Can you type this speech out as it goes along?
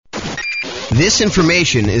This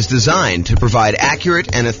information is designed to provide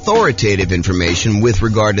accurate and authoritative information with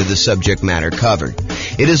regard to the subject matter covered.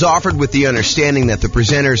 It is offered with the understanding that the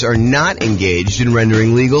presenters are not engaged in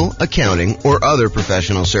rendering legal, accounting, or other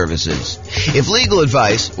professional services. If legal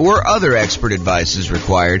advice or other expert advice is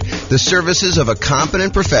required, the services of a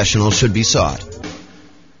competent professional should be sought.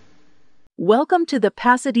 Welcome to the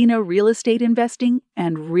Pasadena Real Estate Investing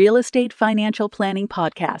and Real Estate Financial Planning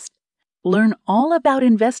Podcast. Learn all about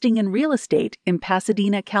investing in real estate in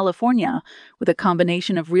Pasadena, California, with a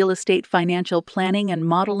combination of real estate financial planning and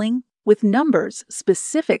modeling with numbers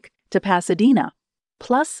specific to Pasadena,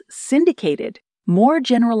 plus syndicated, more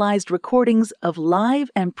generalized recordings of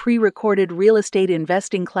live and pre-recorded real estate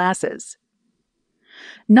investing classes.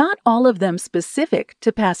 Not all of them specific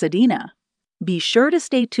to Pasadena. Be sure to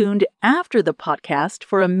stay tuned after the podcast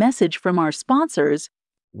for a message from our sponsors.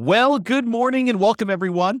 Well, good morning and welcome,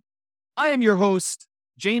 everyone. I am your host,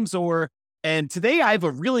 James Orr, and today I have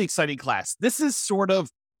a really exciting class. This is sort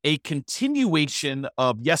of a continuation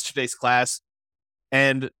of yesterday's class,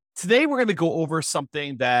 and today we're going to go over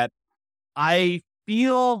something that I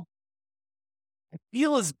feel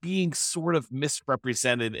is being sort of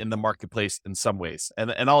misrepresented in the marketplace in some ways,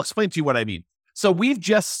 and I'll explain to you what I mean. So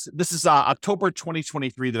this is October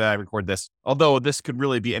 2023 that I record this, although this could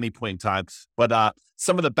really be any point in time, but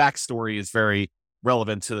some of the backstory is very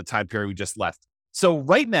relevant to the time period we just left. So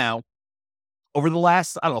right now, over the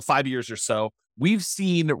last, 5 years or so, we've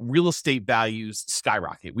seen real estate values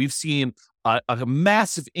skyrocket. We've seen a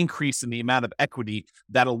massive increase in the amount of equity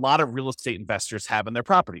that a lot of real estate investors have in their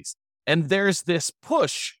properties. And there's this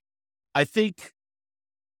push, I think,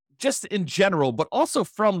 just in general, but also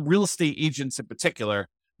from real estate agents in particular,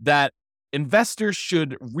 that investors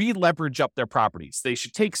should re-leverage up their properties. They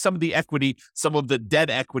should take some of the equity, some of the debt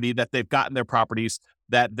equity that they've got in their properties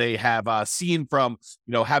that they have seen from,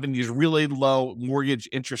 having these really low mortgage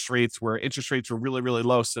interest rates where interest rates were really, really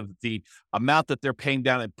low. So that the amount that they're paying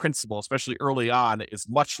down in principal, especially early on, is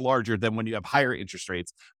much larger than when you have higher interest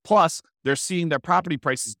rates. Plus, they're seeing their property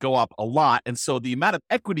prices go up a lot. And so the amount of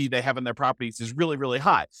equity they have in their properties is really, really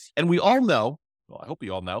high. And we all know, well, I hope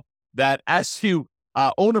you all know, that as you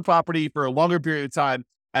own a property for a longer period of time,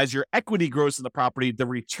 as your equity grows in the property, the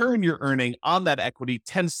return you're earning on that equity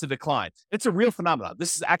tends to decline. It's a real phenomenon.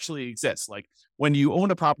 This actually exists. Like when you own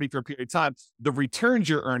a property for a period of time, the returns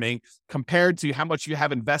you're earning compared to how much you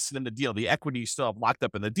have invested in the deal, the equity you still have locked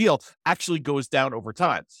up in the deal, actually goes down over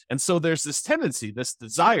time. And so there's this tendency, this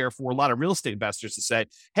desire for a lot of real estate investors to say,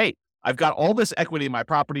 hey, I've got all this equity in my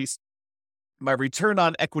properties. My return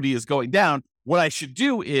on equity is going down. What I should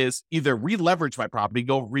do is either re-leverage my property,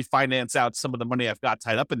 go refinance out some of the money I've got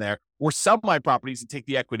tied up in there, or sell my properties and take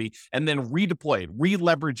the equity and then redeploy it,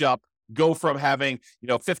 re-leverage up, go from having,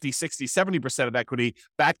 50, 60, 70% of equity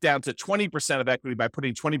back down to 20% of equity by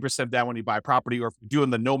putting 20% down when you buy property, or if you're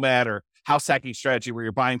doing the nomad or house hacking strategy where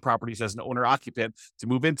you're buying properties as an owner occupant to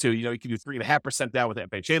move into, you can do 3.5% down with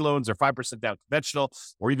FHA loans or 5% down conventional,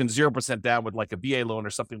 or even 0% down with like a VA loan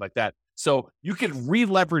or something like that. So you can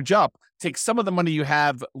re-leverage up, take some of the money you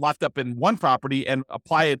have locked up in one property and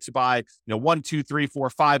apply it to buy, 1, 2, 3, 4,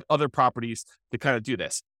 5 other properties to kind of do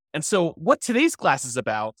this. And so what today's class is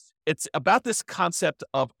about, it's about this concept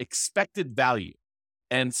of expected value.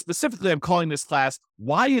 And specifically, I'm calling this class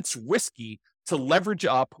why it's risky to leverage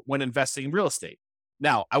up when investing in real estate.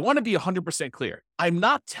 Now, I want to be 100% clear. I'm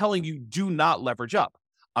not telling you do not leverage up.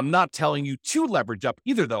 I'm not telling you to leverage up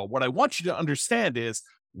either, though. What I want you to understand is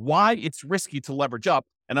why it's risky to leverage up.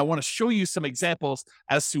 And I want to show you some examples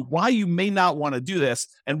as to why you may not want to do this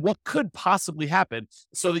and what could possibly happen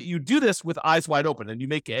so that you do this with eyes wide open and you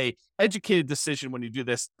make a educated decision when you do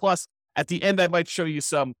this. Plus, at the end, I might show you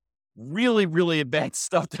some really, really advanced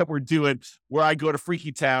stuff that we're doing where I go to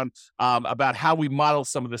Freaky Town about how we model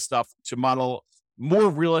some of this stuff to model more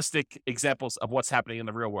realistic examples of what's happening in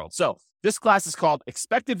the real world. So this class is called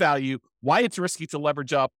Expected Value, Why It's Risky to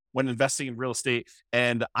Leverage Up when Investing in Real Estate.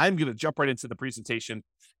 And I'm going to jump right into the presentation.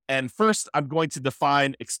 And first, I'm going to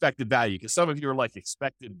define expected value because some of you are like,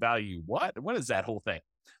 expected value, what? What is that whole thing?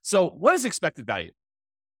 So what is expected value?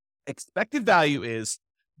 Expected value is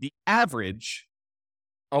the average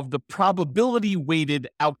of the probability weighted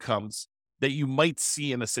outcomes that you might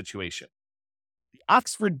see in a situation. The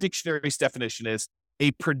Oxford Dictionary's definition is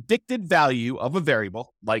a predicted value of a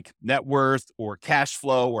variable like net worth or cash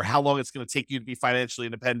flow or how long it's going to take you to be financially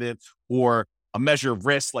independent, or a measure of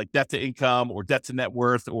risk like debt to income or debt to net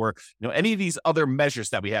worth, or any of these other measures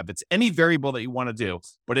that we have. It's any variable that you want to do,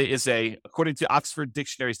 but it is according to Oxford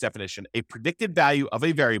Dictionary's definition, a predicted value of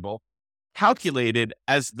a variable calculated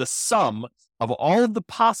as the sum of all of the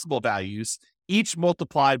possible values each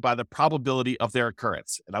multiplied by the probability of their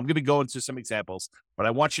occurrence. And I'm going to go into some examples, but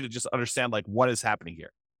I want you to just understand like what is happening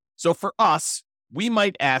here. So for us, we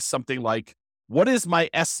might ask something like, what is my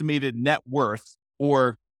estimated net worth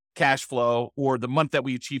or cash flow or the month that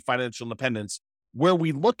we achieve financial independence, where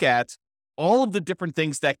we look at all of the different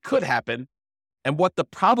things that could happen and what the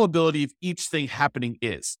probability of each thing happening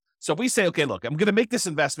is. So we say, okay, look, I'm going to make this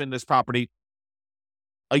investment in this property.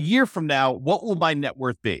 A year from now, what will my net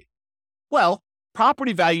worth be? Well,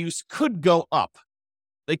 property values could go up.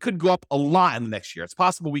 They could go up a lot in the next year. It's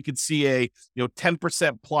possible we could see a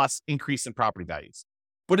 10% plus increase in property values.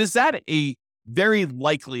 But is that a very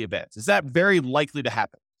likely event? Is that very likely to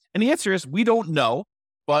happen? And the answer is we don't know,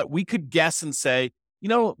 but we could guess and say,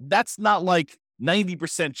 that's not like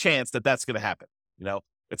 90% chance that that's going to happen.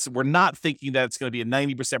 We're not thinking that it's going to be a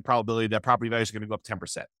 90% probability that property values are going to go up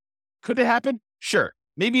 10%. Could it happen? Sure.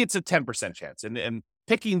 Maybe it's a 10% chance. And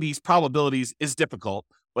picking these probabilities is difficult,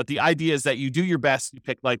 but the idea is that you do your best. You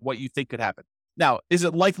pick like what you think could happen. Now, is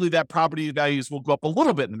it likely that property values will go up a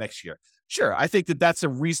little bit in the next year? Sure. I think that that's a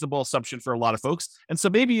reasonable assumption for a lot of folks. And so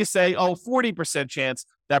maybe you say, 40% chance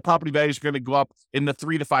that property values are going to go up in the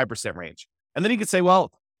 3 to 5% range. And then you could say,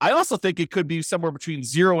 well, I also think it could be somewhere between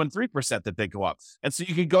 0 and 3% that they go up. And so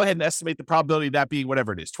you can go ahead and estimate the probability of that being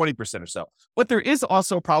whatever it is, 20% or so. But there is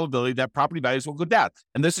also a probability that property values will go down.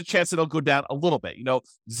 And there's a chance that it'll go down a little bit,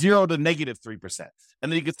 0 to negative 3%.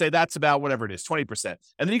 And then you could say that's about whatever it is, 20%.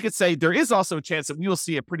 And then you could say there is also a chance that we will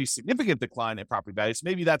see a pretty significant decline in property values.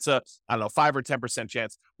 Maybe that's 5 or 10%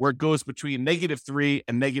 chance where it goes between -3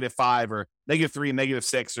 and -5 or -3 and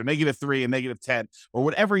 -6 or -3 and -10 or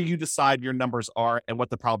whatever you decide your numbers are and what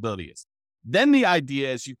the probability is. Then the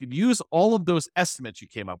idea is you could use all of those estimates you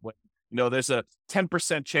came up with. There's a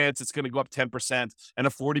 10% chance it's going to go up 10% and a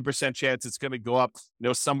 40% chance it's going to go up,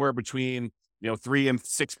 somewhere between 3 and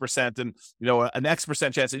 6% and, an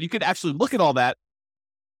X% chance. And you could actually look at all that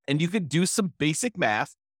and you could do some basic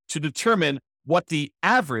math to determine what the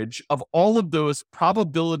average of all of those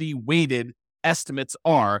probability weighted estimates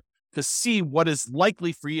are to see what is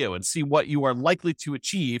likely for you and see what you are likely to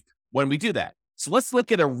achieve when we do that. So let's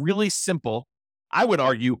look at a really simple, I would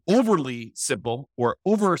argue overly simple or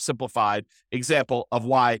oversimplified example of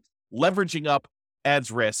why leveraging up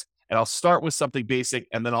adds risk. And I'll start with something basic,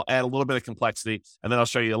 and then I'll add a little bit of complexity, and then I'll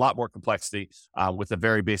show you a lot more complexity with a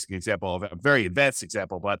very basic example of a very advanced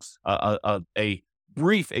example, but a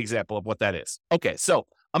brief example of what that is. Okay, so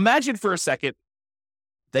imagine for a second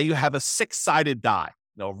that you have a 6-sided die,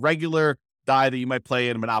 regular die that you might play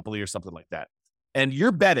in Monopoly or something like that. And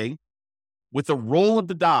you're betting with a roll of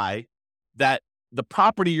the die that the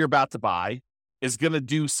property you're about to buy is going to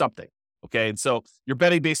do something. Okay, and so you're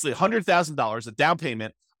betting basically $100,000, a down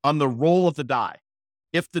payment, on the roll of the die.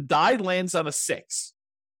 If the die lands on a 6,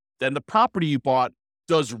 then the property you bought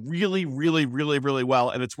does really, really, really, really well,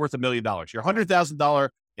 and it's worth $1 million. Your $100,000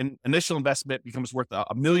 initial investment becomes worth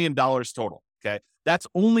 $1 million total. Okay, that's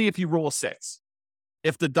only if you roll a 6.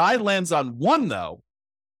 If the die lands on 1, though,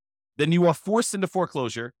 then you are forced into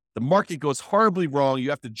foreclosure. The market goes horribly wrong. You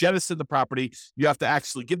have to jettison the property. You have to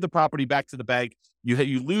actually give the property back to the bank.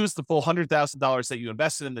 You lose the full $100,000 that you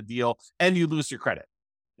invested in the deal, and you lose your credit.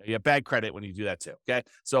 You have bad credit when you do that too, okay?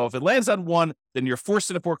 So if it lands on 1, then you're forced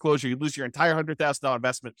into foreclosure. You lose your entire $100,000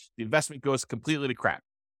 investment. The investment goes completely to crap,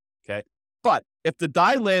 okay? But if the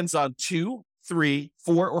die lands on 2, 3,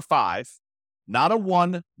 4, or 5, not a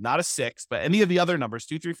 1, not a 6, but any of the other numbers,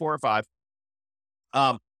 2, 3, 4, or 5,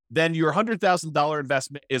 then your $100,000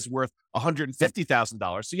 investment is worth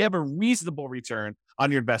 $150,000. So you have a reasonable return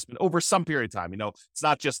on your investment over some period of time. It's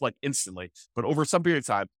not just like instantly, but over some period of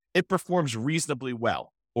time, it performs reasonably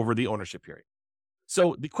well over the ownership period.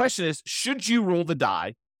 So the question is, should you roll the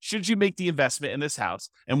die? Should you make the investment in this house?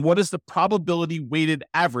 And what is the probability weighted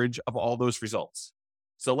average of all those results?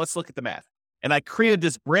 So let's look at the math. And I created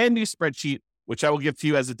this brand new spreadsheet, which I will give to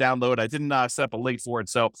you as a download. I didn't set up a link for it,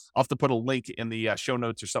 so I'll have to put a link in the show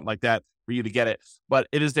notes or something like that for you to get it. But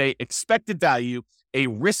it is a expected value, a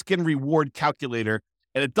risk and reward calculator,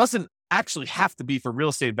 and it doesn't actually have to be for real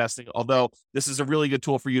estate investing, although this is a really good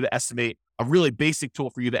tool for you to estimate, a really basic tool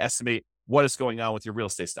for you to estimate what is going on with your real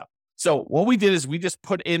estate stuff. So what we did is we just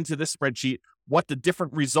put into this spreadsheet what the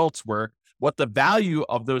different results were, what the value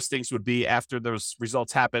of those things would be after those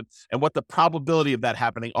results happen, and what the probability of that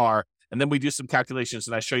happening are. And then we do some calculations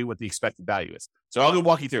and I show you what the expected value is. So I'll go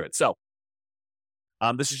walk you through it. So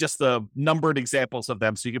this is just the numbered examples of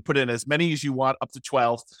them. So you can put in as many as you want, up to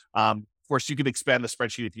 12. Of course, you can expand the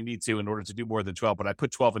spreadsheet if you need to in order to do more than 12, but I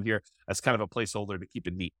put 12 in here as kind of a placeholder to keep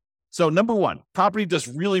it neat. So number 1, property does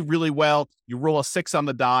really, really well. You roll a 6 on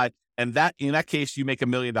the die, and in that case, you make $1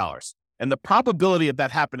 million. And the probability of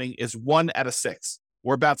that happening is 1 out of 6,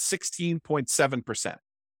 or about 16.7%.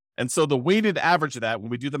 And so the weighted average of that, when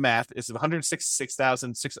we do the math, is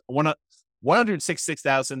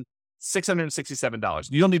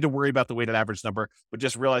 $166,667. You don't need to worry about the weighted average number, but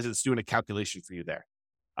just realize it's doing a calculation for you there.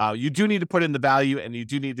 You do need to put in the value, and you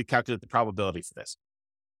do need to calculate the probability for this.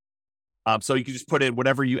 So you can just put in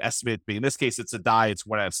whatever you estimate it to be. In this case, it's a die. It's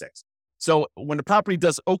 1 out of 6. So when the property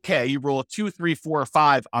does okay, you roll a 2, 3, 4, or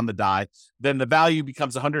 5 on the die, then the value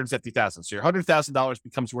becomes $150,000. So your $100,000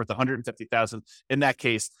 becomes worth $150,000 in that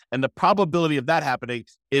case. And the probability of that happening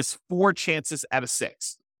is 4 chances out of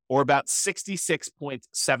 6, or about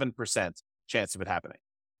 66.7% chance of it happening.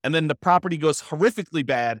 And then the property goes horrifically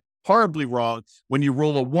bad, horribly wrong, when you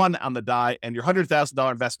roll a 1 on the die, and your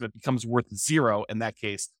 $100,000 investment becomes worth 0 in that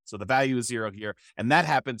case. So the value is 0 here. And that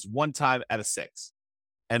happens 1 time out of 6.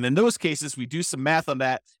 And in those cases, we do some math on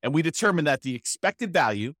that, and we determine that the expected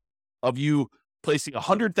value of you placing a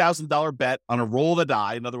 $100,000 bet on a roll of the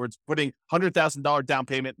die, in other words, putting $100,000 down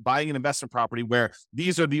payment, buying an investment property where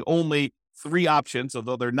these are the only 3 options,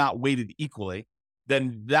 although they're not weighted equally,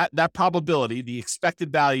 then that probability, the expected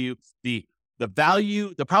value, the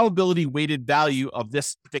probability weighted value of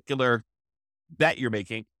this particular bet you're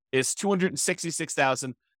making is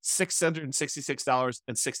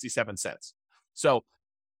 $266,666.67. So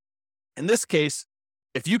in this case,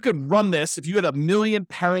 if you could run this, if you had 1 million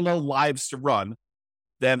parallel lives to run,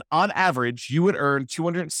 then on average, you would earn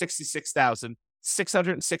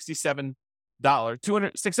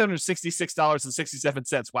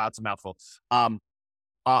 $666,67. Wow, it's a mouthful. On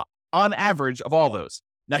average of all those.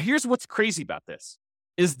 Now, here's what's crazy about this,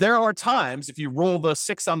 is there are times, if you roll the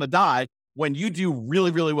 6 on the die, when you do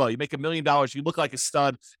really, really well, you make $1 million, you look like a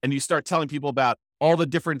stud, and you start telling people about all the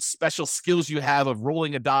different special skills you have of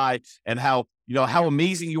rolling a die and how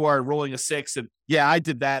amazing you are at rolling a 6. And yeah, I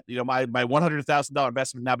did that. My $100,000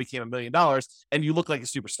 investment now became $1 million, and you look like a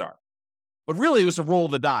superstar. But really, it was a roll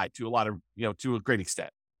of the die to a great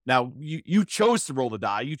extent. Now, you chose to roll the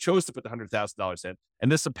die. You chose to put the $100,000 in.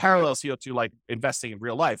 And this is a parallel to like investing in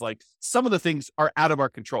real life. Like, some of the things are out of our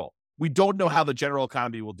control. We don't know how the general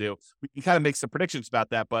economy will do. We can kind of make some predictions about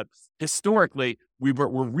that. But historically, we're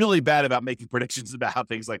really bad about making predictions about how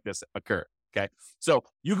things like this occur. Okay. So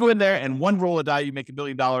you go in there and one roll of die, you make $1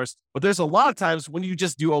 million. But there's a lot of times when you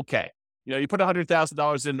just do okay. You put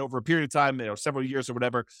 $100,000 in over a period of time, several years or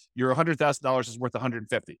whatever, your $100,000 is worth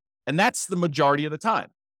 $150,000. And that's the majority of the time.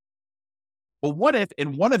 But what if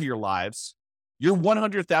in one of your lives, your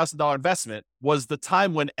 $100,000 investment was the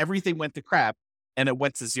time when everything went to crap and it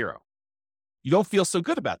went to 0? You don't feel so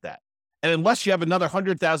good about that. And unless you have another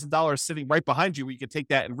 $100,000 sitting right behind you, where you can take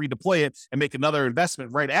that and redeploy it and make another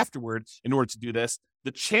investment right afterward in order to do this,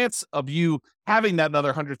 the chance of you having that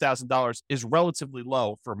another $100,000 is relatively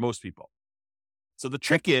low for most people. So the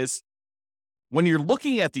trick is, when you're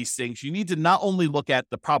looking at these things, you need to not only look at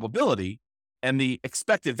the probability and the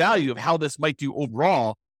expected value of how this might do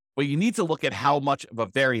overall, but you need to look at how much of a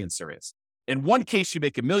variance there is. In one case, you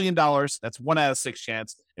make $1 million. That's 1 out of 6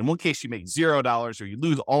 chance. In one case, you make $0 or you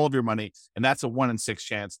lose all of your money, and that's a 1 in 6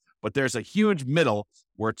 chance. But there's a huge middle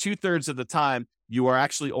where 2/3 of the time, you are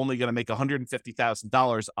actually only going to make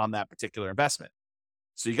 $150,000 on that particular investment.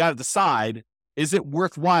 So you got to decide, is it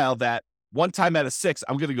worthwhile that 1 time out of 6,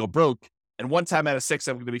 I'm going to go broke, and 1 time out of 6,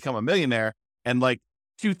 I'm going to become a millionaire, and like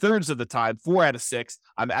 2/3 of the time, 4 out of 6,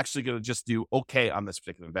 I'm actually going to just do okay on this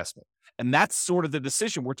particular investment. And that's sort of the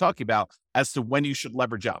decision we're talking about as to when you should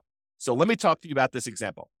leverage up. So let me talk to you about this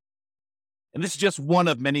example. And this is just one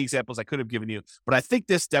of many examples I could have given you, but I think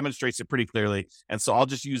this demonstrates it pretty clearly. And so I'll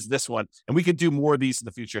just use this one, and we could do more of these in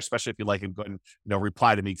the future, especially if you like, and go ahead and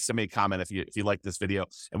reply to me, send me a comment if you like this video,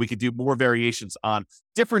 and we could do more variations on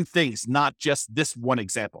different things, not just this one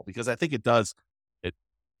example, because I think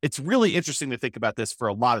it's really interesting to think about this for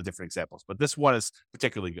a lot of different examples, but this one is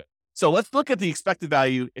particularly good. So let's look at the expected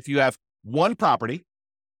value. If you have one property,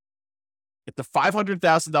 it's a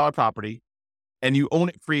 $500,000 property, and you own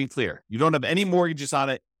it free and clear. You don't have any mortgages on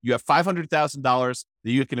it. You have $500,000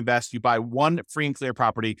 that you can invest. You buy one free and clear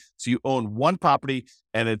property. So you own one property,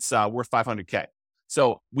 and it's worth $500K.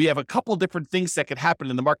 So we have a couple different things that could happen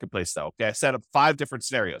in the marketplace, though. Okay, I set up 5 different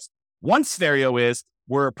scenarios. One scenario is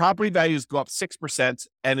where property values go up 6%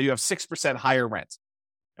 and you have 6% higher rent.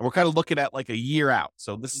 And we're kind of looking at like a year out.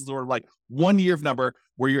 So this is sort of like 1 year of number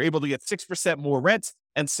where you're able to get 6% more rent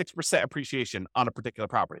and 6% appreciation on a particular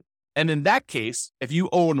property. And in that case, if you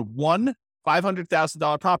own one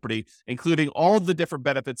 $500,000 property, including all of the different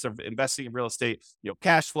benefits of investing in real estate,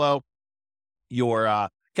 cash flow, your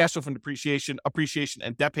cash flow from depreciation, appreciation,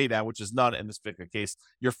 and debt pay down, which is none in this particular case,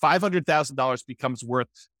 your $500,000 becomes worth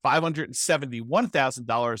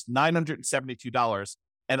 $571,000, $972.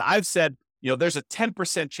 And I've said, there's a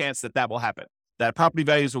 10% chance that will happen, that property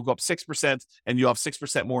values will go up 6% and you'll have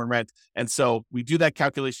 6% more in rent. And so we do that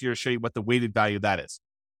calculation here to show you what the weighted value of that is.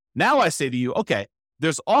 Now I say to you, okay,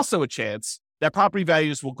 there's also a chance that property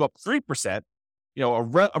values will go up 3%,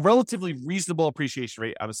 a relatively reasonable appreciation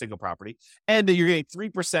rate on a single property, and that you're getting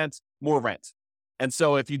 3% more rent. And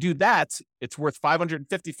so if you do that, it's worth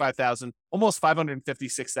 $555,000, almost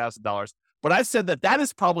 $556,000. But I've said that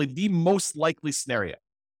is probably the most likely scenario.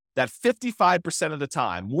 That 55% of the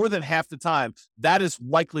time, more than half the time, that is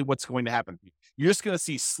likely what's going to happen. You're just going to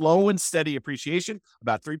see slow and steady appreciation,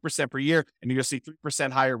 about 3% per year, and you're going to see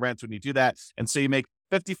 3% higher rent when you do that. And so you make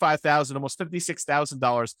 $55,000, almost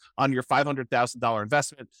 $56,000 on your $500,000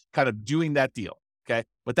 investment, kind of doing that deal. Okay.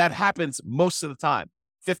 But that happens most of the time,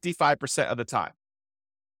 55% of the time.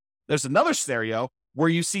 There's another scenario where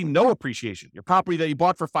you see no appreciation. Your property that you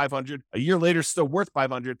bought for $500, a year later is still worth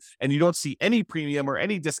 $500, and you don't see any premium or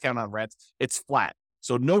any discount on rent. It's flat.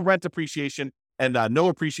 So no rent appreciation and no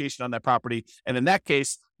appreciation on that property. And in that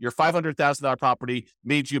case, your $500,000 property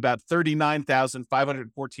made you about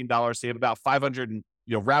 $39,514. So you have about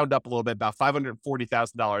round up a little bit, about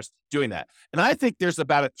 $540,000 doing that. And I think there's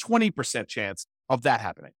about a 20% chance of that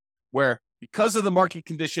happening, where because of the market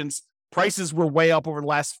conditions, prices were way up over the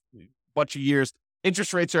last bunch of years.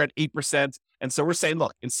 Interest rates are at 8%. And so we're saying,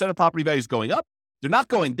 look, instead of property values going up, they're not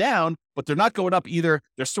going down, but they're not going up either.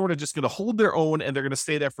 They're sort of just going to hold their own and they're going to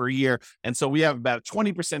stay there for a year. And so we have about a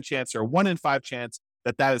 20% chance or a 1 in 5 chance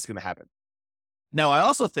that is going to happen. Now, I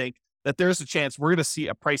also think that there's a chance we're going to see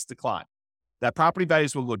a price decline, that property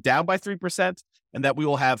values will go down by 3% and that we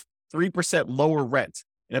will have 3% lower rent.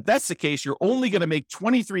 And if that's the case, you're only going to make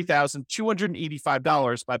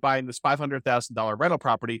 $23,285 by buying this $500,000 rental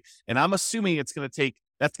property. And I'm assuming that's going to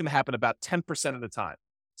happen about 10% of the time.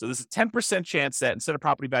 So there's a 10% chance that instead of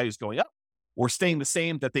property values going up or staying the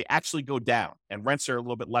same, that they actually go down and rents are a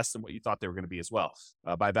little bit less than what you thought they were going to be as well,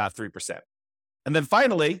 by about 3%. And then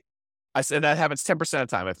finally, I said that happens 10% of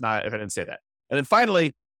the time, if I didn't say that. And then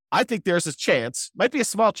finally, I think there's a chance, might be a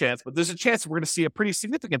small chance, but there's a chance we're going to see a pretty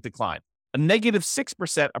significant decline. A negative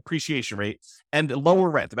 6% appreciation rate and lower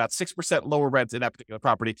rent, about 6% lower rent in that particular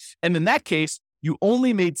property. And in that case, you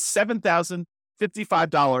only made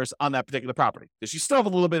 $7,055 on that particular property because you still have a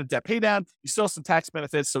little bit of debt pay down. You still have some tax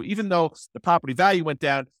benefits. So even though the property value went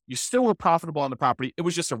down, you still were profitable on the property. It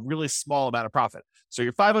was just a really small amount of profit. So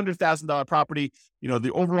your $500,000 property,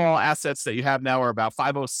 the overall assets that you have now are about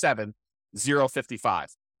 $507,055.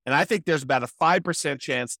 And I think there's about a 5%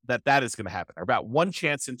 chance that is going to happen, or about 1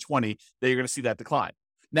 chance in 20 that you're going to see that decline.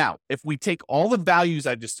 Now, if we take all the values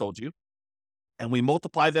I just told you and we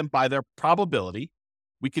multiply them by their probability,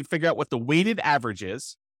 we can figure out what the weighted average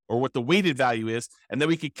is or what the weighted value is, and then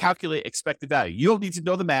we can calculate expected value. You don't need to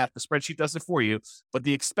know the math. The spreadsheet does it for you. But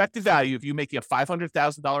the expected value, if you're making a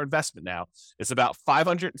 $500,000 investment now, is about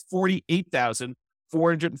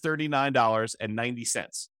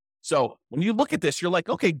 $548,439.90. So when you look at this, you're like,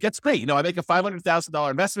 okay, that's great. I make a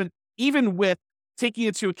 $500,000 investment, even with taking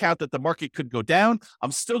into account that the market could go down,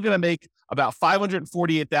 I'm still going to make about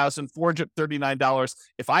 $548,439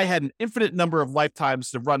 if I had an infinite number of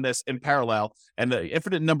lifetimes to run this in parallel and the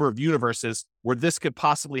infinite number of universes where this could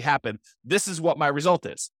possibly happen. This is what my result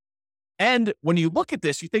is. And when you look at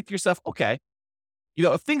this, you think to yourself, okay,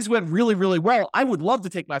 if things went really, really well, I would love to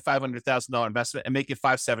take my $500,000 investment and make it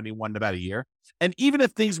 $571 in about a year. And even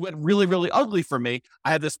if things went really, really ugly for me, I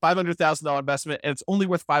had this $500,000 investment and it's only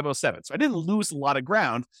worth $507. So I didn't lose a lot of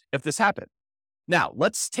ground if this happened. Now,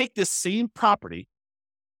 let's take this same property,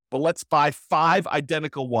 but let's buy 5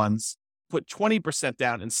 identical ones, put 20%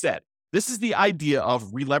 down instead. This is the idea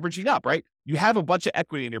of releveraging up, right? You have a bunch of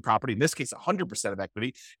equity in your property, in this case, 100% of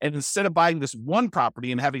equity. And instead of buying this one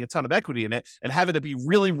property and having a ton of equity in it and having to be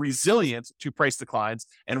really resilient to price declines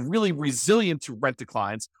and really resilient to rent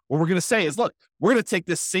declines, what we're going to say is, look, we're going to take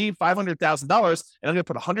this same $500,000 and I'm going to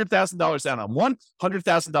put $100,000 down on 1,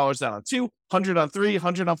 $100,000 down on 2, 100 on 3,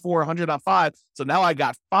 100 on 4, 100 on 5. So now I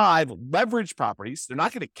got 5 leverage properties. They're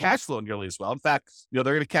not going to cash flow nearly as well. In fact, they're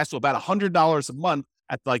going to cash flow about $100 a month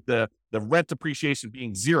at like the rent appreciation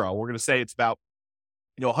being 0. We're going to say it's about,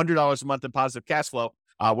 $100 a month in positive cash flow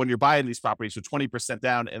when you're buying these properties, so 20%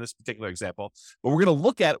 down in this particular example. But we're going to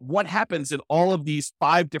look at what happens in all of these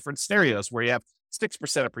 5 different scenarios where you have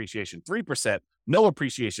 6% appreciation, 3%, no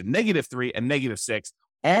appreciation, -3 and -6,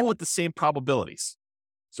 all with the same probabilities.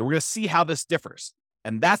 So we're going to see how this differs.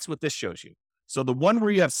 And that's what this shows you. So the one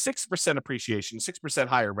where you have 6% appreciation, 6%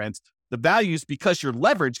 higher rent, the values, because you're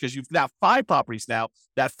leveraged, because you've got 5 properties now,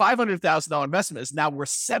 that $500,000 investment is now worth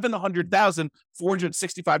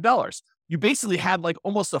 $700,465. You basically had like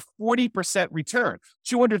almost a 40% return,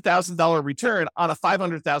 $200,000 return on a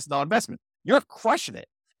 $500,000 investment. You're crushing it.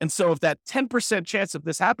 And so if that 10% chance of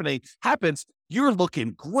this happens, you're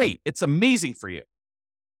looking great. It's amazing for you.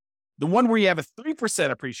 The one where you have a 3%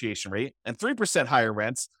 appreciation rate and 3% higher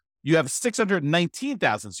rents, you have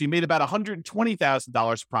 $619,000. So you made about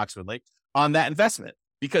 $120,000 approximately on that investment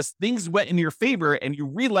because things went in your favor and you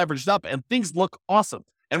re-leveraged up and things look awesome.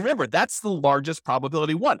 And remember, that's the largest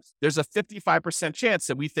probability one. There's a 55% chance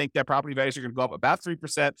that we think that property values are going to go up about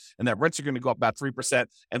 3% and that rents are going to go up about 3%.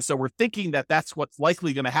 And so we're thinking that that's what's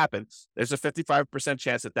likely going to happen. There's a 55%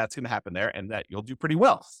 chance that that's going to happen there and that you'll do pretty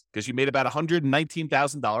well because you made about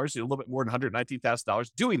 $119,000, a little bit more than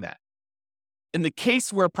 $119,000 doing that. In the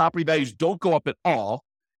case where property values don't go up at all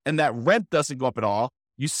and that rent doesn't go up at all,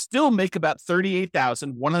 you still make about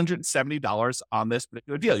 $38,170 on this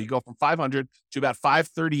particular deal. You go from $500 to about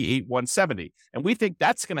 $538,170. And we think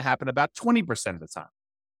that's going to happen about 20% of the time.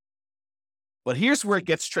 But here's where it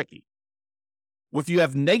gets tricky. If you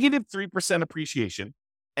have negative 3% appreciation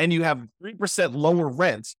and you have 3% lower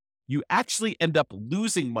rent, you actually end up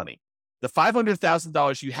losing money. The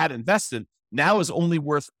 $500,000 you had invested now is only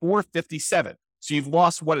worth $457,000. So you've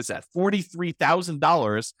lost, what is that,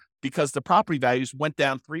 $43,000 because the property values went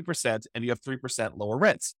down 3% and you have 3% lower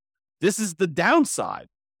rents. This is the downside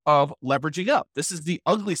of leveraging up. This is the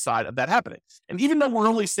ugly side of that happening. And even though we're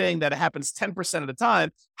only saying that it happens 10% of the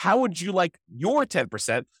time, how would you like your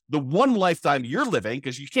 10%, the one lifetime you're living,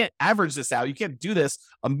 because you can't average this out. You can't do this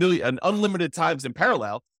unlimited times in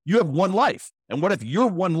parallel. You have one life. And what if your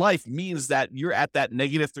one life means that you're at that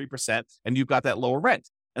negative 3% and you've got that lower rent?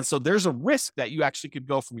 And so there's a risk that you actually could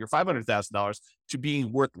go from your $500,000 to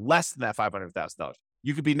being worth less than that $500,000.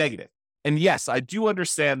 You could be negative. And yes, I do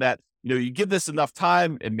understand that, you give this enough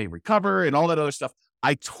time, it may recover and all that other stuff.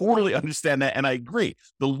 I totally understand that. And I agree.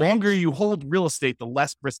 The longer you hold real estate, the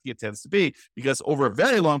less risky it tends to be because over a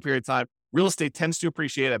very long period of time, real estate tends to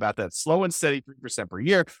appreciate about that slow and steady 3% per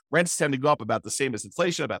year. Rents tend to go up about the same as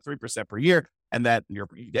inflation, about 3% per year. And that you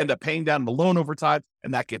end up paying down the loan over time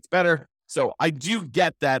and that gets better. So I do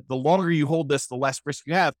get that the longer you hold this, the less risk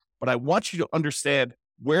you have, but I want you to understand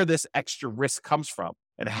where this extra risk comes from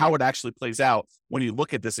and how it actually plays out when you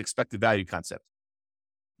look at this expected value concept.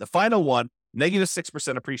 The final one, negative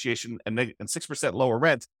 6% appreciation and 6% lower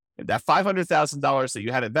rent, and that $500,000 that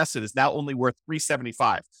you had invested is now only worth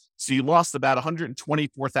 $375,000. So you lost about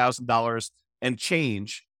 $124,000 and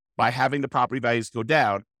change by having the property values go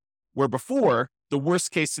down, where before, the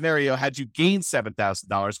worst case scenario had you gain $7,000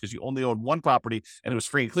 because you only owned one property and it was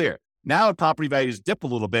free and clear. Now if property values dip a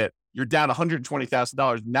little bit, you're down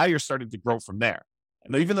 $120,000. Now you're starting to grow from there.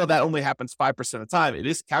 And even though that only happens 5% of the time, it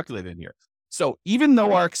is calculated in here. So even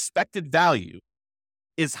though our expected value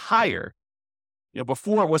is higher,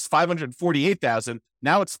 before it was $548,000,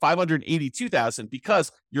 now it's $582,000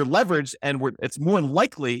 because you're leveraged and it's more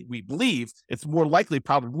likely, we believe, it's more likely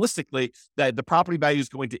probabilistically that the property value is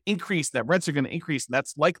going to increase, that rents are going to increase, and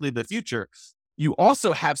that's likely the future. You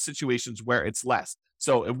also have situations where it's less.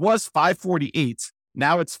 So it was $548,000,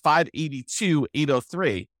 now it's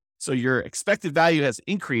 $582,803. So your expected value has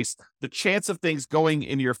increased. The chance of things going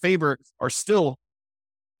in your favor are still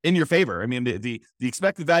in your favor. I mean, the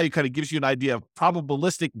expected value kind of gives you an idea of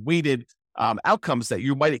probabilistic weighted outcomes that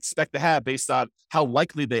you might expect to have based on how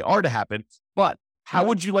likely they are to happen. But how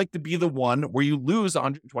would you like to be the one where you lose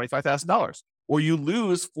 $125,000 or you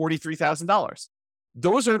lose $43,000?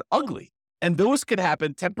 Those are ugly. And those could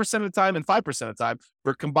happen 10% of the time and 5% of the time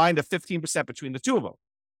for combined of 15% between the two of them.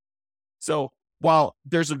 So while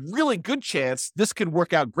there's a really good chance this could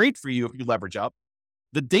work out great for you if you leverage up,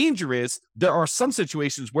 the danger is there are some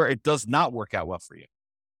situations where it does not work out well for you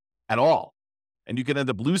at all. And you can end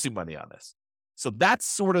up losing money on this. So that's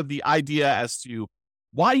sort of the idea as to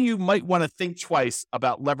why you might want to think twice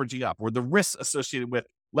about leveraging up or the risks associated with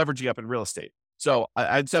leveraging up in real estate. So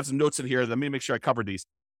I just have some notes in here. Let me make sure I cover these.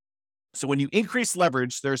 So when you increase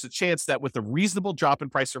leverage, there's a chance that with a reasonable drop in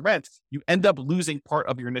price or rent, you end up losing part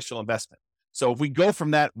of your initial investment. So if we go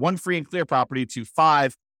from that one free and clear property to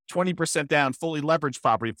 20% down, fully leveraged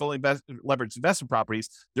property, leveraged investment properties,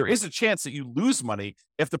 there is a chance that you lose money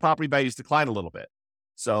if the property values decline a little bit.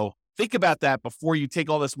 So think about that before you take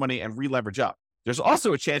all this money and re-leverage up. There's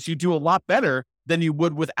also a chance you do a lot better than you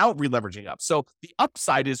would without re-leveraging up. So the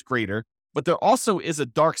upside is greater, but there also is a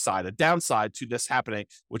dark side, a downside to this happening,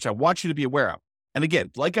 which I want you to be aware of. And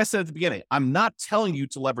again, like I said at the beginning, I'm not telling you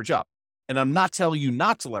to leverage up and I'm not telling you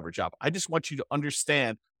not to leverage up. I just want you to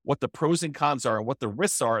understand what the pros and cons are and what the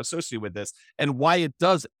risks are associated with this and why it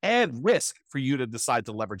does add risk for you to decide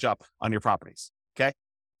to leverage up on your properties. Okay.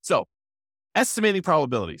 So estimating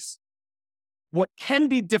probabilities. What can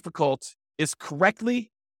be difficult is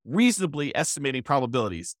correctly, reasonably estimating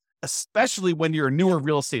probabilities, especially when you're a newer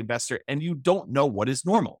real estate investor and you don't know what is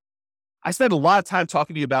normal. I spend a lot of time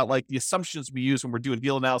talking to you about like the assumptions we use when we're doing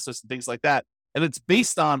deal analysis and things like that. And it's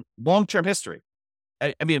based on long-term history.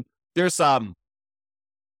 I mean, there's a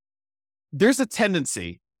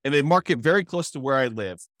tendency in a market very close to where I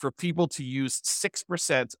live for people to use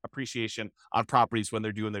 6% appreciation on properties when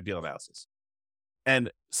they're doing their deal analysis.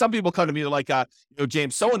 And some people come to me, they're like,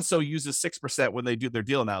 James, so-and-so uses 6% when they do their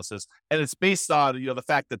deal analysis. And it's based on, the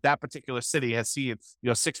fact that that particular city has seen,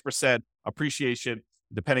 6% appreciation,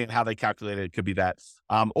 depending on how they calculate it, it could be that,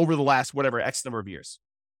 over the last, whatever, X number of years.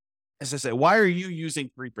 As I say, why are you using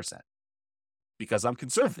 3%? Because I'm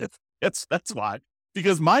conservative. That's why.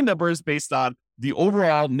 Because my number is based on the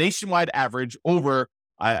overall nationwide average over,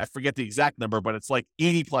 I forget the exact number, but it's like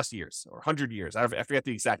 80 plus years or 100 years. I forget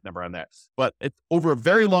the exact number on that. But it's over a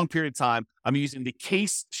very long period of time. I'm using the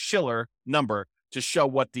Case-Shiller number to show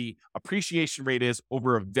what the appreciation rate is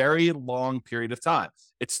over a very long period of time.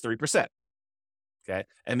 It's 3%. Okay.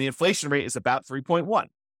 And the inflation rate is about 3.1.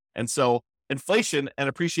 And so inflation and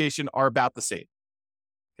appreciation are about the same.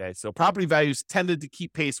 Okay. So property values tended to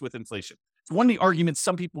keep pace with inflation. It's one of the arguments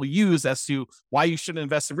some people use as to why you shouldn't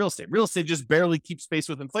invest in real estate. Real estate just barely keeps pace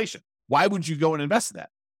with inflation. Why would you go and invest in that?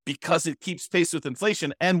 Because it keeps pace with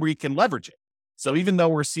inflation and we can leverage it. So even though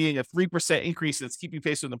we're seeing a 3% increase that's keeping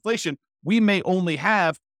pace with inflation, we may only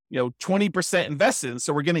have 20% invested. And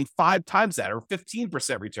so we're getting 5 times that or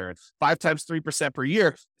 15% return, 5 times 3% per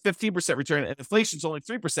year, 15% return. And inflation is only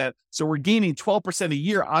 3%. So we're gaining 12% a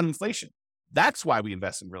year on inflation. That's why we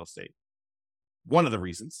invest in real estate. One of the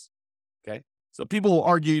reasons. Okay. So people will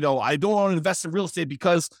argue, I don't want to invest in real estate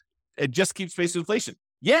because it just keeps pace with inflation.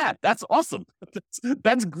 Yeah, that's awesome.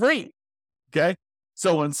 That's great. Okay.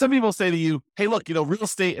 So when some people say to you, hey, look, real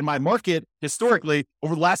estate in my market historically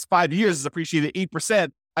over the last 5 years has appreciated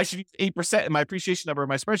 8%. I should use 8% in my appreciation number in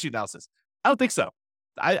my spreadsheet analysis. I don't think so.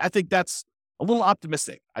 I think that's a little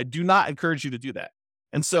optimistic. I do not encourage you to do that.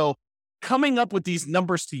 And so coming up with these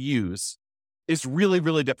numbers to use is really,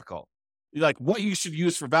 really difficult. Like what you should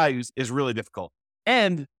use for values is really difficult.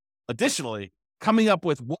 And additionally, coming up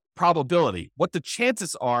with what probability, what the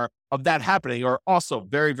chances are of that happening are also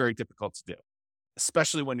very, very difficult to do,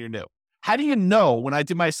 especially when you're new. How do you know, when I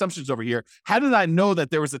did my assumptions over here, how did I know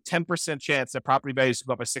that there was a 10% chance that property values would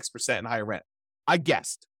go up by 6% in higher rent? I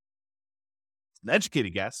guessed. It's an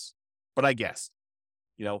educated guess, but I guessed.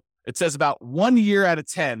 It says about 1 year out of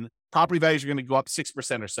 10, property values are going to go up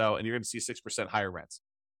 6% or so, and you're going to see 6% higher rents.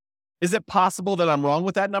 Is it possible that I'm wrong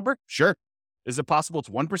with that number? Sure. Is it possible it's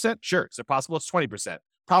 1%? Sure. Is it possible it's 20%?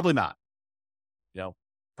 Probably not.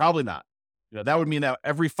 Probably not. That would mean that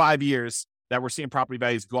every 5 years that we're seeing property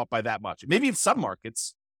values go up by that much. Maybe in some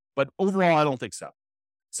markets, but overall, I don't think so.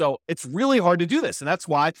 So it's really hard to do this. And that's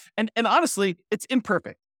why, and honestly, it's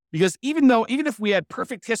imperfect because even if we had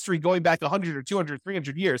perfect history going back 100 or 200,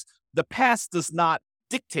 300 years, the past does not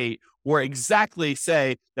dictate or exactly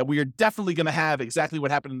say that we are definitely going to have exactly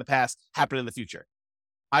what happened in the past happen in the future.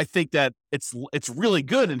 I think that it's really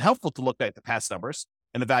good and helpful to look at the past numbers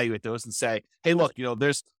and evaluate those and say, hey, look,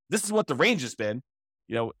 this is what the range has been.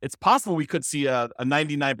 It's possible we could see a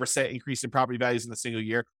 99% increase in property values in a single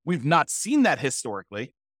year. We've not seen that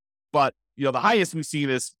historically, but the highest we've seen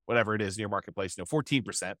is whatever it is in your marketplace,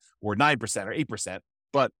 14% or 9% or 8%.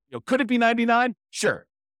 But could it be 99? Sure.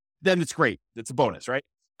 Then it's great. It's a bonus, right?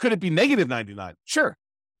 Could it be negative 99? Sure.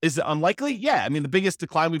 Is it unlikely? Yeah. I mean, the biggest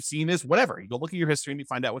decline we've seen is whatever. You go look at your history and you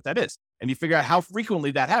find out what that is. And you figure out how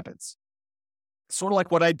frequently that happens. Sort of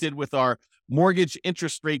like what I did with our mortgage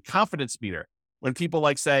interest rate confidence meter. When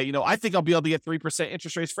people say, I think I'll be able to get 3%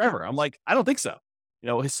 interest rates forever. I'm like, I don't think so.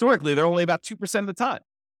 Historically, they're only about 2% of the time.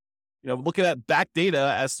 Looking at back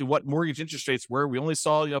data as to what mortgage interest rates were, we only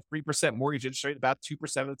saw 3% mortgage interest rate about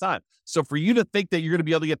 2% of the time. So for you to think that you're going to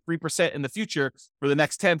be able to get 3% in the future for the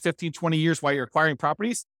next 10, 15, 20 years while you're acquiring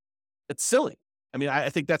properties, it's silly. I mean, I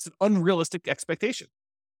think that's an unrealistic expectation.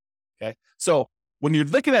 Okay. So when you're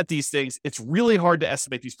looking at these things, it's really hard to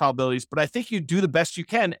estimate these probabilities, but I think you do the best you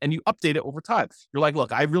can and you update it over time. You're like,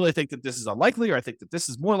 look, I really think that this is unlikely, or I think that this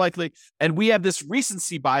is more likely. And we have this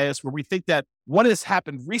recency bias where we think that what has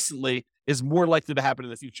happened recently is more likely to happen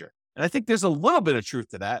in the future. And I think there's a little bit of truth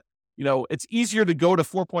to that. It's easier to go to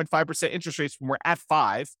 4.5% interest rates when we're at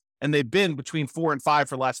 5, and they've been between 4 and 5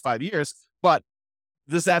 for the last 5 years. But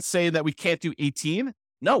does that say that we can't do 18?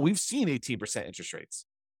 No, we've seen 18% interest rates.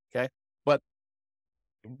 Okay. But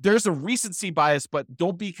there's a recency bias, but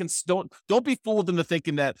don't be fooled into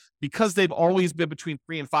thinking that because they've always been between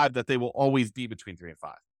 3 and 5, that they will always be between 3 and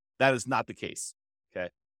 5. That is not the case. Okay.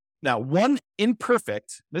 Now,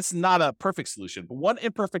 this is not a perfect solution, but one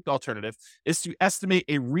imperfect alternative is to estimate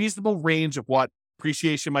a reasonable range of what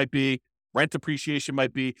appreciation might be, rent appreciation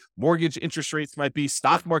might be, mortgage interest rates might be,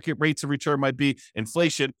 stock market rates of return might be,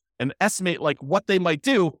 inflation, and estimate like what they might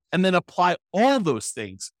do, and then apply all those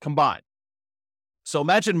things combined. So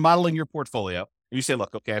imagine modeling your portfolio, and you say,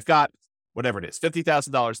 look, okay, I've got whatever it is,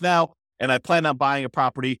 $50,000 now, and I plan on buying a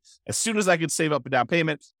property as soon as I can save up a down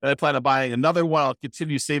payment. And I plan on buying another one. I'll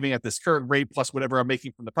continue saving at this current rate plus whatever I'm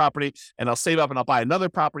making from the property. And I'll save up and I'll buy another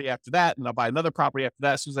property after that. And I'll buy another property after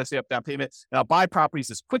that as soon as I save up down payment. And I'll buy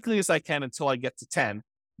properties as quickly as I can until I get to 10.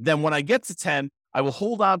 Then when I get to 10, I will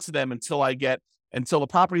hold on to them until the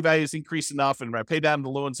property values increase enough and I pay down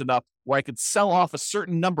the loans enough where I could sell off a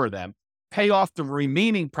certain number of them, pay off the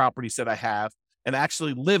remaining properties that I have, and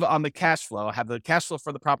actually live on the cash flow, have the cash flow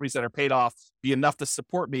for the properties that are paid off be enough to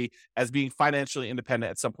support me as being financially independent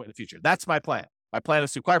at some point in the future. That's my plan. My plan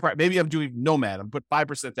is to acquire, maybe I'm doing Nomad. I'm put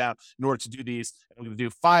 5% down in order to do these. I'm going to do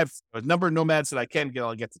a number of Nomads that I can get.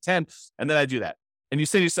 I'll get to 10. And then I do that. And you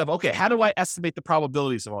say to yourself, okay, how do I estimate the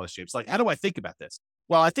probabilities of all this, James? Like, how do I think about this?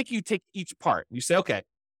 Well, I think you take each part and you say, okay,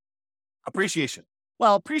 appreciation.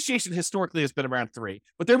 Well, appreciation historically has been around 3,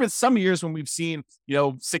 but there have been some years when we've seen,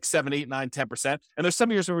 6, 7, 8, 9, 10%. And there's some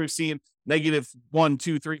years where we've seen negative 1,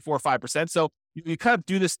 2, 3, 4, 5%. So you kind of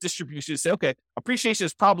do this distribution and say, okay, appreciation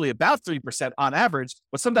is probably about 3% on average,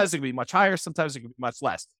 but sometimes it can be much higher. Sometimes it can be much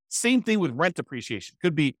less. Same thing with rent appreciation.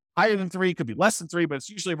 Could be higher than 3, could be less than 3, but it's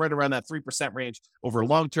usually right around that 3% range over a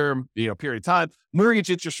long-term, period of time. Mortgage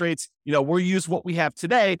interest rates, we'll use what we have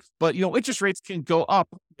today, but, interest rates can go up,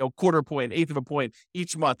 quarter point, eighth of a point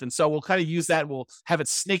each month. And so we'll kind of use that. We'll have it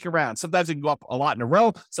snake around. Sometimes it can go up a lot in a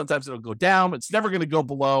row. Sometimes it'll go down. It's never going to go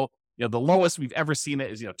below, the lowest we've ever seen it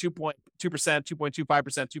is, 2.2%, 2.25%,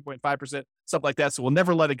 2.5%, something like that. So we'll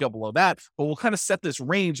never let it go below that, but we'll kind of set this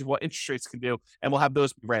range of what interest rates can do, and we'll have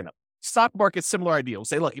those be random. Stock market, similar idea. We'll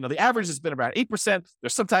say, look, the average has been around 8%.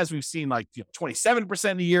 There's sometimes we've seen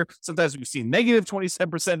 27% a year. Sometimes we've seen negative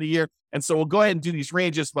 27% a year. And so we'll go ahead and do these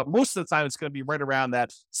ranges, but most of the time it's going to be right around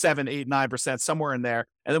that 7, 8, 9%, somewhere in there.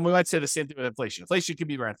 And then we might say the same thing with inflation. Inflation can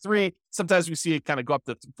be around 3. Sometimes we see it kind of go up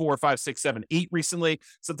to 4, 5, 6, 7, 8 recently.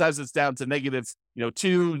 Sometimes it's down to negative,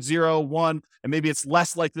 2, 0, 1, and maybe it's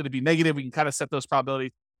less likely to be negative. We can kind of set those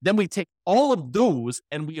probabilities. Then we take all of those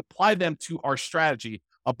and we apply them to our strategy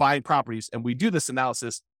of buying properties. And we do this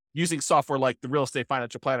analysis using software like the Real Estate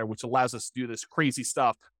Financial Planner, which allows us to do this crazy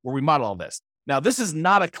stuff where we model all this. Now, this is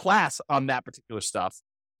not a class on that particular stuff,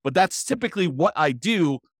 but that's typically what I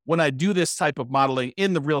do when I do this type of modeling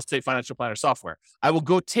in the Real Estate Financial Planner software. I will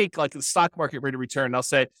go take like the stock market rate of return and I'll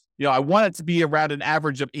say, I want it to be around an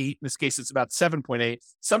average of 8. In this case, it's about 7.8.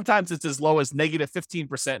 Sometimes it's as low as negative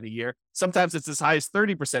 15% in a year. Sometimes it's as high as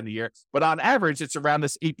 30% a year. But on average, it's around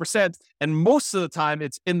this 8%. And most of the time,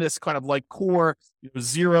 it's in this kind of like core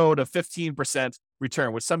 0 to 15%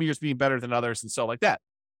 return, with some years being better than others and so like that.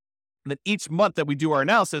 And then each month that we do our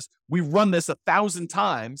analysis, we run this 1,000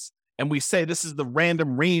 times. And we say this is the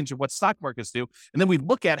random range of what stock markets do. And then we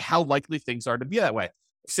look at how likely things are to be that way.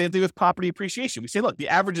 Same thing with property appreciation. We say, look, the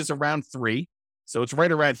average is around 3. So it's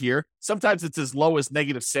right around here. Sometimes it's as low as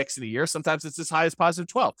negative 6 in a year. Sometimes it's as high as positive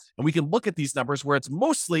 12. And we can look at these numbers where it's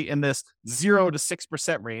mostly in this 0 to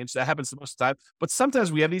 6% range. That happens most of the time. But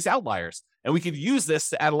sometimes we have these outliers. And we can use this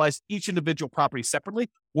to analyze each individual property separately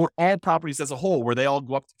or all properties as a whole, where they all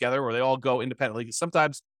go up together or they all go independently. Because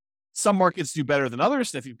sometimes some markets do better than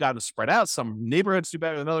others. And if you've got to spread out, some neighborhoods do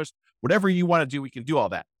better than others. Whatever you want to do, we can do all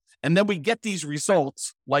that. And then we get these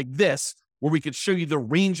results like this, where we can show you the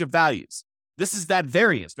range of values. This is that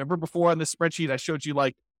variance. Remember before on this spreadsheet, I showed you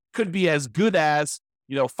could be as good as,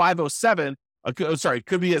 507. It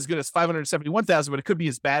could be as good as 571,000, but it could be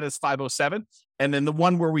as bad as 507. And then the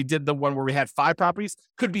one where we had 5 properties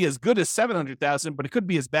could be as good as 700,000, but it could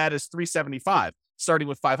be as bad as 375, starting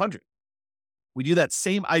with 500. We do that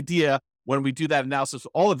same idea when we do that analysis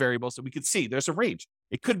with all the variables, so we can see there's a range.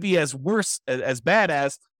 It could be as bad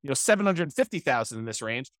as 750,000 in this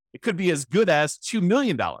range. It could be as good as $2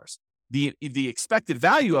 million. The expected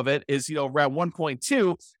value of it is around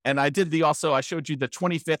 1.2. And I showed you the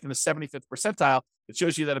 25th and the 75th percentile. It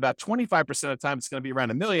shows you that about 25% of the time it's going to be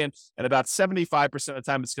around $1 million, and about 75% of the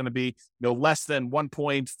time it's going to be less than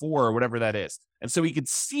 1.4 or whatever that is. And so we can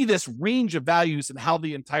see this range of values and how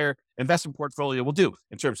the entire investment portfolio will do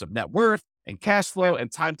in terms of net worth and cash flow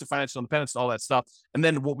and time to financial independence and all that stuff. And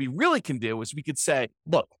then what we really can do is we could say,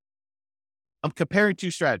 look, I'm comparing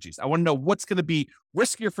two strategies. I want to know what's going to be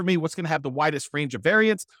riskier for me, what's going to have the widest range of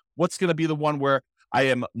variance, what's going to be the one where I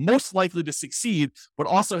am most likely to succeed, but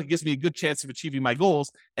also it gives me a good chance of achieving my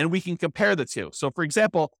goals. And we can compare the two. So for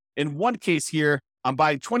example, in one case here, I'm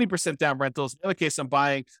buying 20% down rentals. In the other case, I'm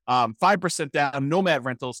buying 5% down Nomad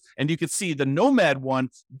rentals. And you can see the Nomad one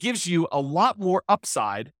gives you a lot more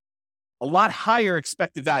upside, a lot higher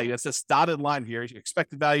expected value. That's this dotted line here. Your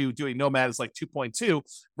expected value doing Nomad is like 2.2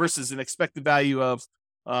 versus an expected value of,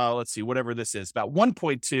 let's see, whatever this is, about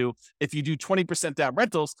 1.2 if you do 20% down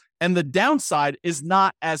rentals. And the downside is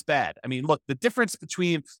not as bad. I mean, look, the difference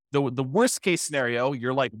between the worst case scenario,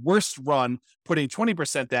 your like worst run putting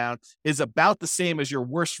 20% down, is about the same as your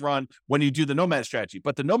worst run when you do the Nomad strategy.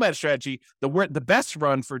 But the Nomad strategy, the best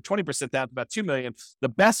run for 20% down is about 2 million. The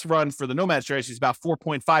best run for the Nomad strategy is about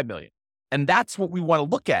 4.5 million. And that's what we want to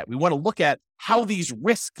look at. We want to look at how these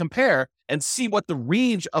risks compare and see what the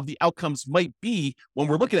range of the outcomes might be when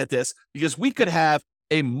we're looking at this, because we could have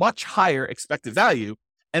a much higher expected value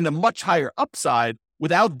and a much higher upside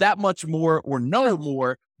without that much more or no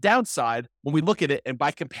more downside when we look at it. And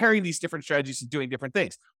by comparing these different strategies and doing different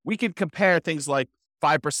things, we can compare things like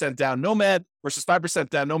 5% down Nomad versus 5%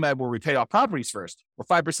 down Nomad where we pay off properties first, or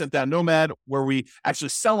 5% down Nomad where we actually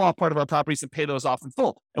sell off part of our properties and pay those off in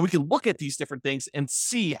full. And we can look at these different things and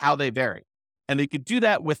see how they vary. And you can do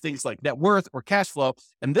that with things like net worth or cash flow.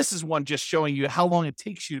 And this is one just showing you how long it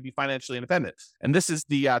takes you to be financially independent. And this is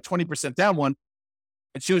the 20% down one.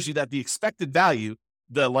 It shows you that the expected value,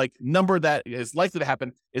 the like number that is likely to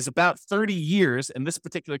happen, is about 30 years in this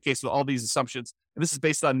particular case with all these assumptions. And this is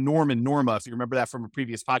based on Norm and Norma, if you remember that from a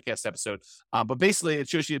previous podcast episode. But basically, it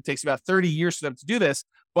shows you it takes about 30 years for them to do this,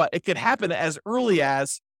 but it could happen as early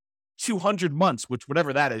as 200 months, which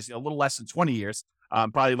whatever that is, a little less than 20 years,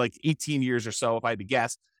 probably like 18 years or so, if I had to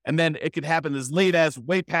guess. And then it could happen as late as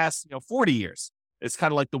way past 40 years. It's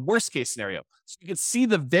kind of like the worst case scenario. So you can see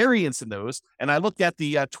the variance in those. And I looked at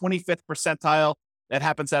the 25th percentile. That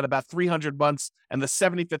happens at about 300 months, and the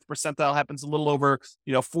 75th percentile happens a little over,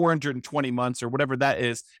 420 months or whatever that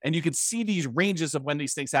is. And you can see these ranges of when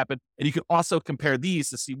these things happen. And you can also compare these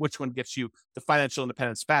to see which one gets you to financial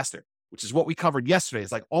independence faster, which is what we covered yesterday.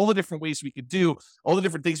 It's like all the different ways we could do, all the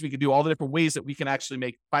different things we could do, all the different ways that we can actually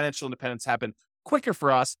make financial independence happen quicker for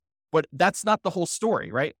us. But that's not the whole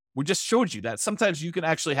story, right? We just showed you that sometimes you can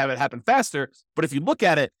actually have it happen faster. But if you look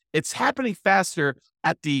at it, it's happening faster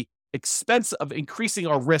at the expense of increasing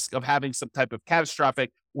our risk of having some type of catastrophic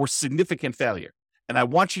or significant failure. And I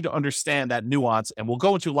want you to understand that nuance, and we'll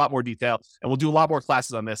go into a lot more detail and we'll do a lot more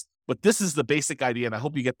classes on this, but this is the basic idea, and I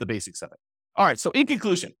hope you get the basics of it. All right. So in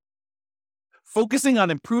conclusion, focusing on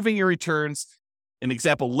improving your returns, an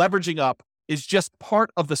example, leveraging up, is just part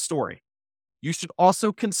of the story. You should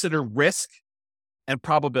also consider risk and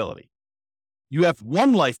probability. You have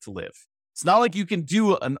one life to live. It's not like you can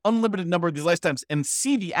do an unlimited number of these lifetimes and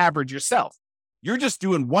see the average yourself. You're just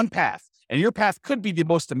doing one path, and your path could be the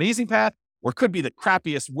most amazing path or could be the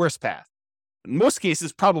crappiest, worst path. In most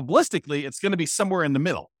cases, probabilistically, it's going to be somewhere in the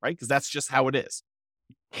middle, right? Because that's just how it is.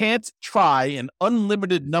 You can't try an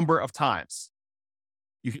unlimited number of times.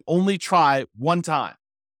 You can only try one time.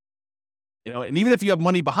 And even if you have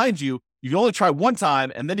money behind you, you can only try one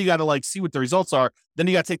time, and then you got to see what the results are. Then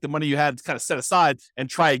you got to take the money you had kind of set aside and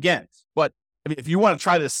try again. But I mean, if you want to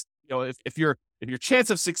try this, if your chance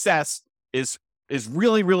of success is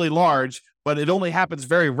really, really large, but it only happens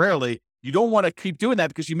very rarely, you don't want to keep doing that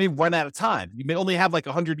because you may run out of time. You may only have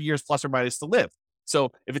 100 years plus or minus to live.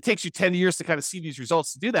 So if it takes you 10 years to kind of see these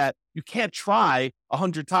results to do that, you can't try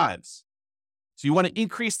 100 times. So you want to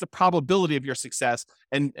increase the probability of your success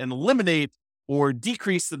and eliminate or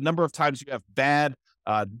decrease the number of times you have bad,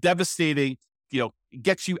 devastating,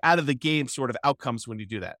 gets you out of the game sort of outcomes when you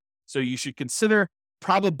do that. So you should consider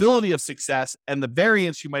probability of success and the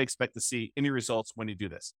variance you might expect to see in your results when you do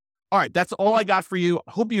this. All right, that's all I got for you.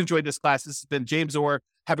 I hope you enjoyed this class. This has been James Orr.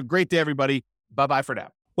 Have a great day, everybody. Bye-bye for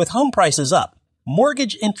now. With home prices up,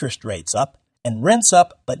 mortgage interest rates up, and rents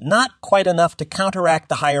up, but not quite enough to counteract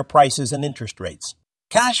the higher prices and interest rates,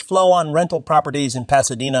 cash flow on rental properties in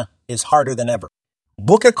Pasadena is harder than ever.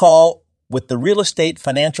 Book a call with the Real Estate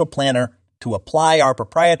Financial Planner to apply our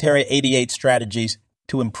proprietary 88 strategies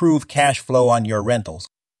to improve cash flow on your rentals.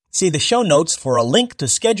 See the show notes for a link to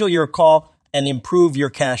schedule your call and improve your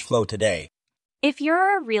cash flow today. If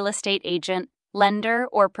you're a real estate agent, lender,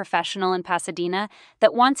 or professional in Pasadena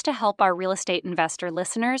that wants to help our real estate investor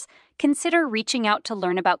listeners, consider reaching out to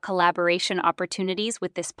learn about collaboration opportunities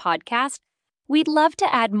with this podcast. We'd love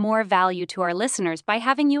to add more value to our listeners by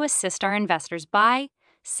having you assist our investors buy,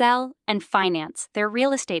 sell, and finance their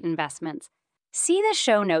real estate investments. See the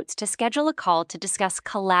show notes to schedule a call to discuss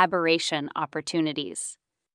collaboration opportunities.